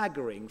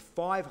staggering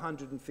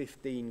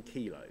 515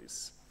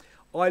 kilos.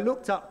 I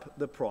looked up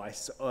the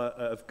price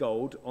of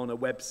gold on a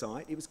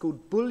website. It was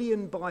called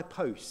Bullion by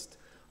Post.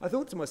 I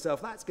thought to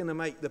myself, that's going to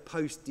make the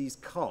postie's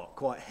cart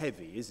quite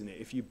heavy, isn't it,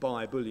 if you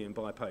buy bullion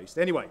by post.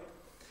 Anyway,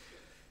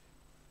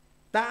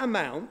 that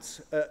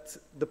amount at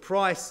the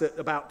price at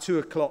about 2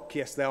 o'clock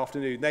yesterday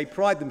afternoon, they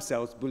pride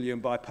themselves, bullion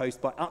by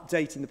post, by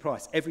updating the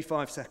price every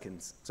 5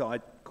 seconds. So I,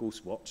 of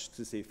course, watched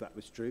to see if that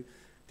was true.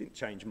 Didn't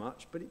change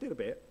much, but it did a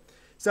bit.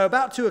 So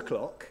about 2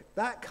 o'clock,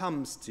 that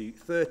comes to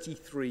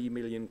 33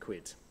 million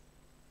quid.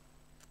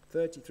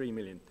 33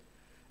 million.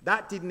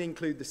 That didn't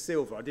include the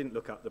silver. I didn't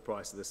look up the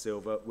price of the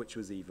silver, which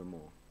was even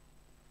more.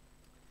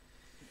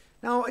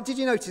 Now, did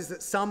you notice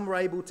that some were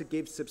able to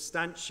give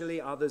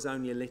substantially, others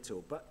only a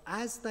little? But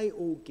as they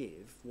all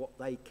give what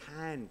they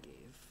can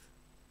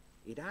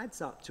give, it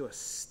adds up to a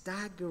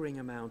staggering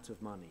amount of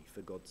money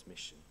for God's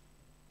mission.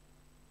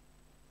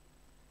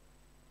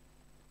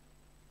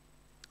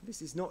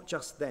 This is not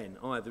just then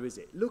either, is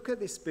it? Look at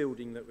this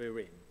building that we're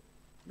in.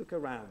 Look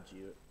around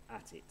you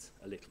at it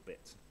a little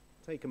bit.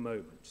 Take a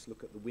moment, just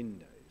look at the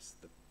windows,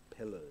 the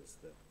pillars,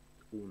 the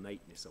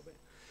ornateness of it.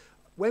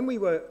 When we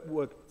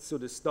were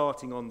sort of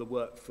starting on the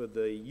work for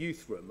the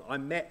youth room, I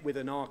met with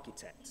an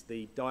architect,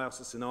 the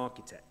diocesan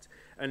architect,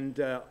 and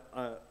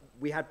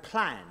we had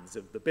plans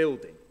of the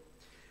building.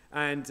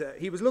 And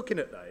he was looking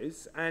at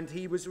those, and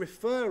he was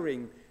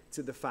referring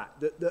to the fact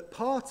that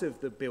part of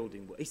the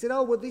building, he said,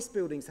 oh, well, this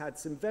building's had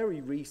some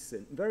very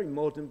recent, very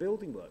modern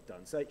building work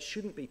done, so it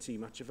shouldn't be too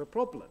much of a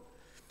problem.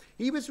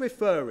 He was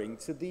referring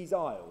to these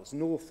aisles,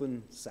 north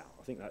and south.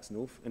 I think that's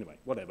north. Anyway,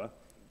 whatever.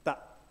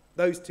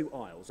 Those two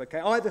aisles, okay,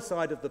 either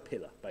side of the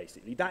pillar,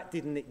 basically. That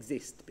didn't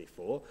exist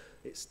before.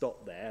 It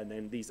stopped there, and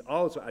then these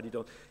aisles were added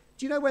on.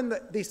 Do you know when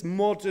this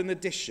modern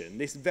addition,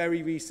 this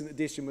very recent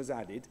addition was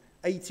added?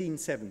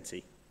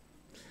 1870.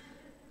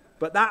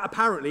 But that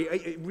apparently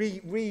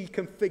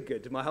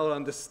reconfigured my whole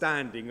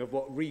understanding of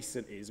what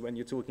recent is when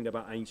you're talking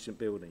about ancient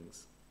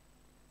buildings.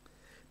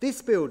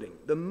 This building,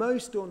 the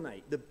most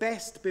ornate, the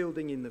best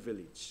building in the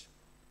village.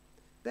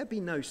 There'd be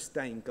no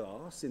stained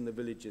glass in the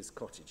villagers'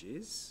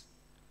 cottages.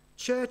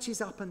 Churches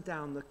up and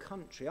down the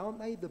country, aren't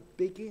they the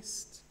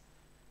biggest,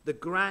 the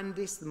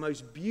grandest, the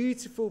most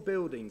beautiful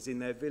buildings in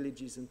their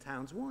villages and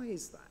towns? Why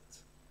is that?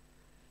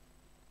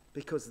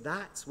 Because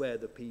that's where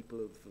the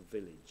people of the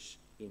village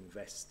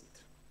invested.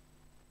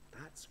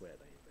 That's where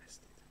they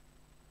invested.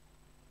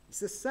 It's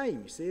the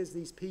same, you see, as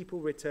these people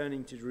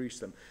returning to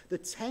Jerusalem. The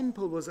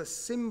temple was a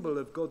symbol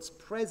of God's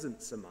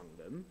presence among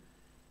them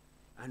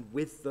and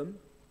with them,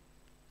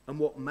 and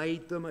what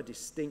made them a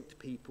distinct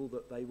people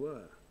that they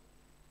were.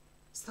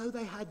 So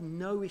they had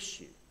no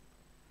issue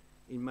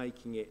in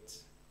making it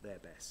their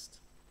best.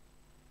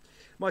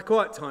 My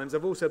quiet times,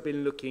 I've also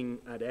been looking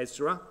at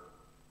Ezra,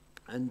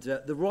 and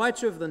the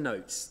writer of the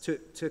notes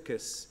took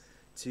us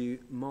to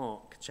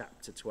Mark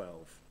chapter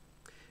 12.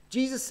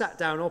 Jesus sat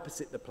down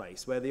opposite the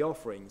place where the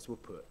offerings were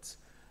put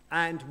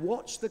and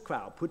watched the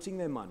crowd putting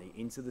their money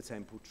into the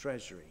temple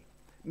treasury.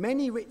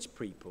 Many rich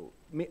people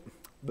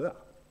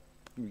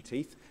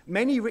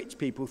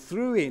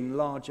threw in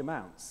large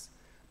amounts,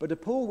 but a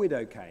poor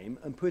widow came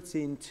and put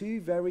in 2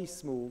 very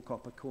small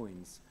copper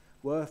coins,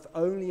 worth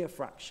only a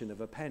fraction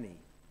of a penny.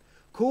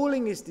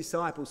 Calling his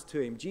disciples to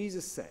him,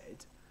 Jesus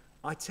said,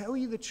 I tell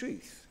you the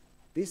truth,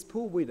 this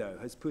poor widow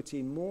has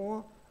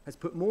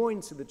put more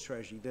into the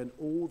treasury than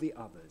all the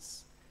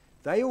others.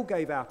 They all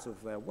gave out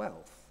of their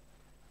wealth,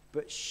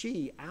 but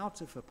she,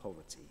 out of her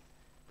poverty,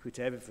 put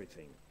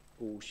everything,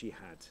 all she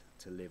had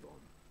to live on.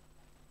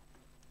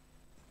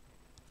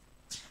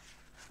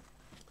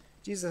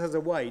 Jesus has a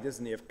way,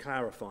 doesn't he, of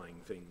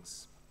clarifying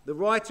things. The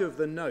writer of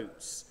the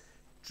notes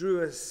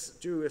drew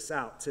us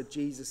out to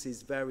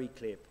Jesus' very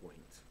clear point.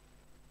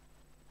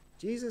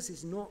 Jesus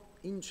is not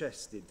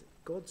interested,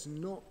 God's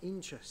not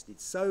interested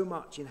so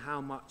much in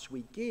how much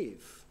we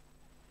give,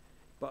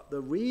 but the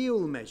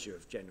real measure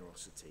of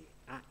generosity,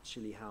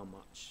 actually how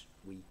much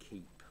we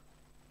keep.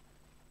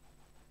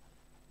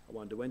 I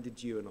wonder, when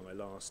did you and I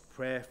last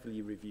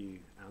prayerfully review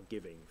our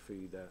giving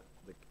through the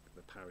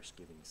parish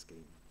giving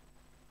scheme?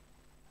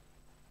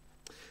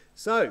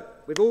 So,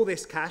 with all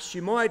this cash,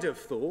 you might have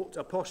thought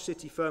a posh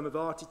city firm of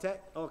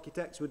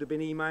architects would have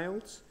been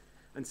emailed,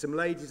 and some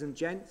ladies and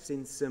gents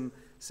in some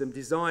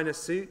designer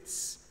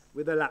suits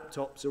with their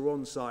laptops are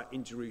on site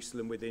in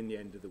Jerusalem within the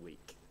end of the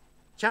week.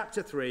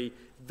 Chapter 3,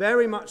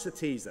 very much the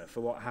teaser for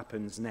what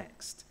happens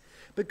next.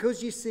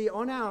 Because you see,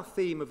 on our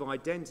theme of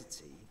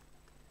identity,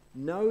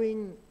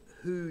 knowing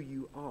who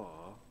you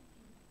are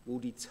will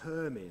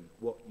determine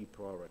what you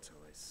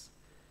prioritize.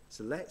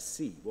 So let's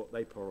see what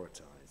they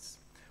prioritize.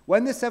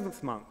 When the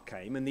 7th month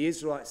came and the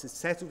Israelites had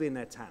settled in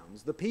their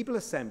towns, the people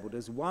assembled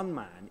as one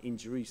man in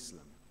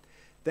Jerusalem.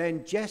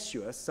 Then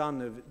Jeshua,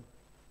 son of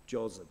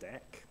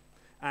Jozadak,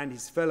 and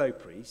his fellow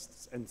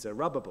priests, and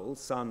Zerubbabel,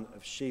 son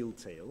of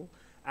Shealtiel,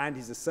 and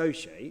his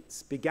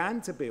associates, began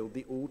to build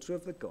the altar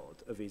of the God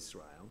of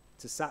Israel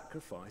to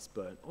sacrifice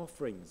burnt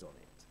offerings on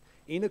it,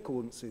 in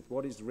accordance with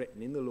what is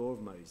written in the law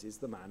of Moses,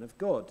 the man of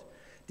God.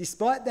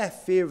 Despite their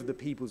fear of the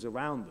peoples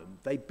around them,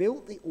 they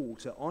built the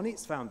altar on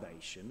its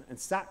foundation and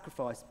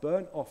sacrificed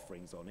burnt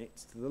offerings on it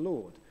to the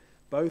Lord,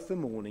 both the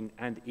morning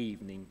and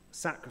evening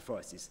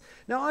sacrifices.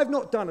 Now, I've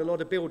not done a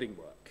lot of building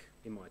work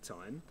in my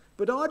time,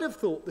 but I'd have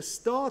thought the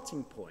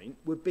starting point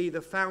would be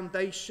the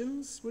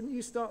foundations. Wouldn't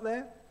you start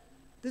there?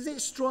 Does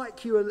it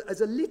strike you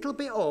as a little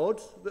bit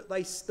odd that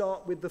they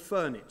start with the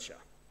furniture?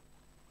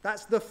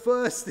 That's the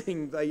first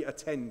thing they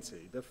attend to,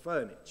 the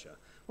furniture.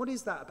 What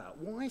is that about?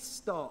 Why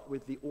start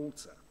with the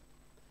altar?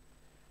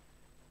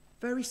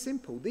 Very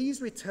simple. These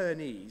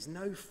returnees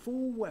know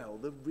full well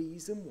the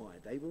reason why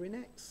they were in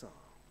exile.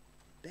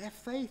 Their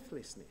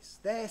faithlessness,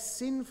 their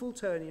sinful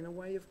turning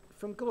away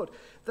from God.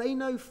 They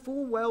know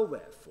full well,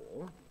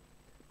 therefore,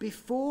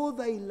 before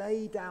they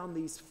lay down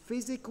these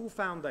physical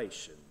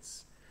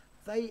foundations,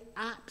 they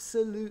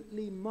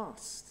absolutely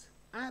must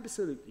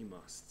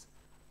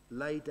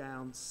lay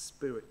down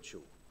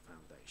spiritual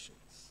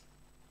foundations.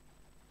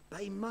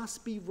 They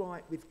must be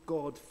right with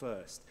God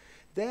first.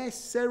 Their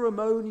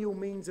ceremonial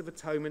means of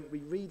atonement, we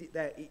read it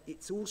there,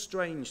 it's all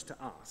strange to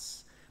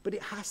us, but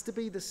it has to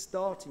be the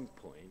starting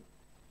point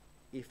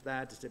if they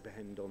are to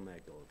depend on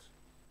their God.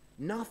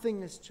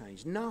 Nothing has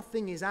changed.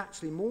 Nothing is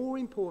actually more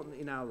important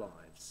in our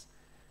lives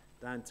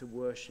than to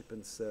worship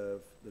and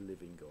serve the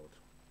living God.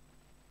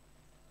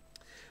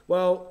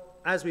 Well,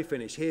 as we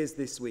finish, here's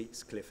this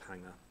week's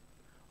cliffhanger.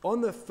 On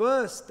the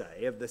first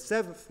day of the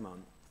 7th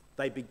month,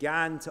 they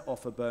began to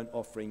offer burnt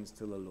offerings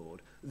to the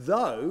Lord,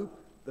 though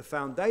the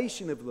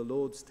foundation of the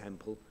Lord's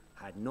temple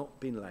had not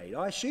been laid.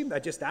 I assume they're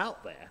just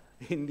out there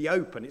in the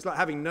open. It's like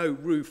having no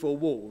roof or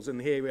walls,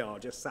 and here we are,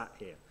 just sat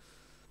here.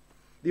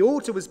 The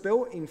altar was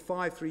built in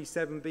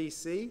 537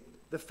 BC.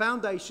 The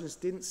foundations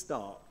didn't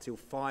start till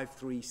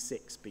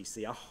 536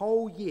 BC, a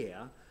whole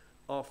year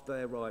after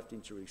they arrived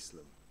in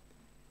Jerusalem.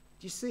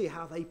 Do you see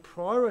how they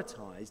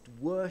prioritized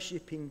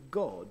worshipping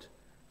God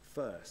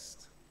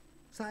first?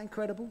 Is that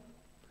incredible?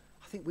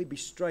 I think we'd be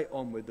straight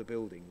on with the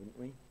building, wouldn't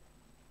we?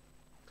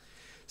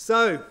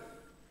 So,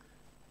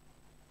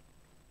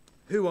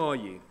 who are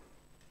you?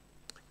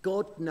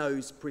 God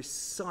knows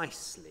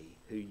precisely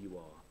who you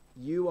are.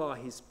 You are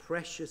his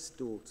precious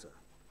daughter.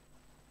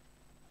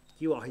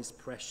 You are his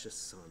precious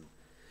son.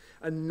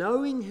 And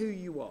knowing who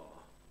you are,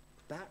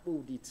 that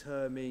will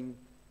determine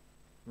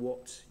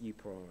what you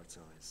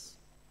prioritize.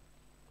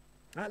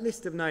 That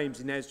list of names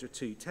in Ezra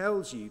 2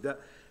 tells you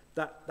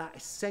that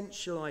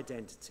essential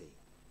identity,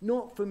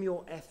 not from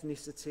your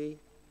ethnicity,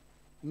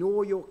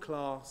 nor your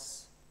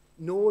class,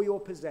 nor your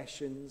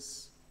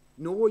possessions,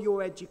 nor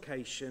your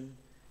education,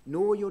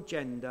 nor your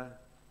gender,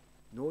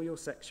 nor your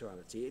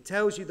sexuality. It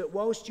tells you that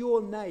whilst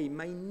your name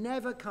may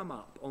never come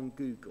up on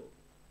Google,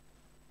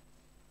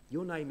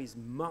 your name is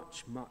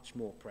much, much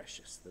more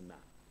precious than that.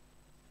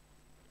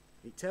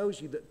 It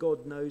tells you that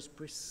God knows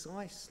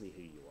precisely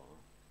who you are.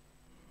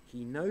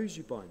 He knows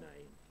you by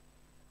name,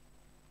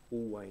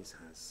 always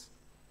has.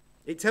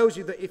 It tells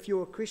you that if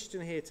you're a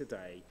Christian here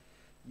today,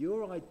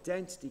 your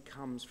identity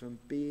comes from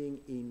being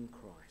in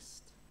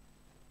Christ,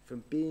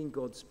 from being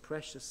God's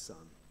precious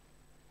son,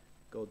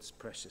 God's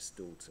precious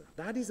daughter.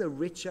 That is a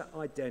richer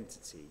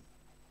identity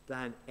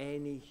than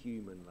any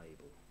human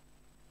label.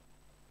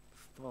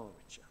 Far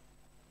richer.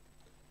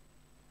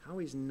 How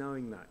is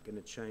knowing that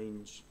going to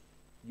change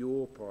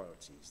your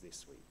priorities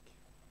this week?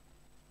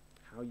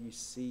 How you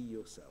see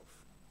yourself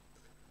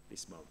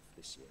this month,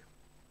 this year?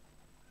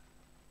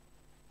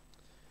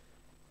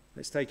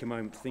 Let's take a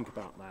moment to think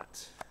about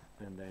that,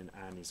 and then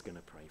Anne is going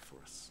to pray for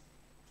us.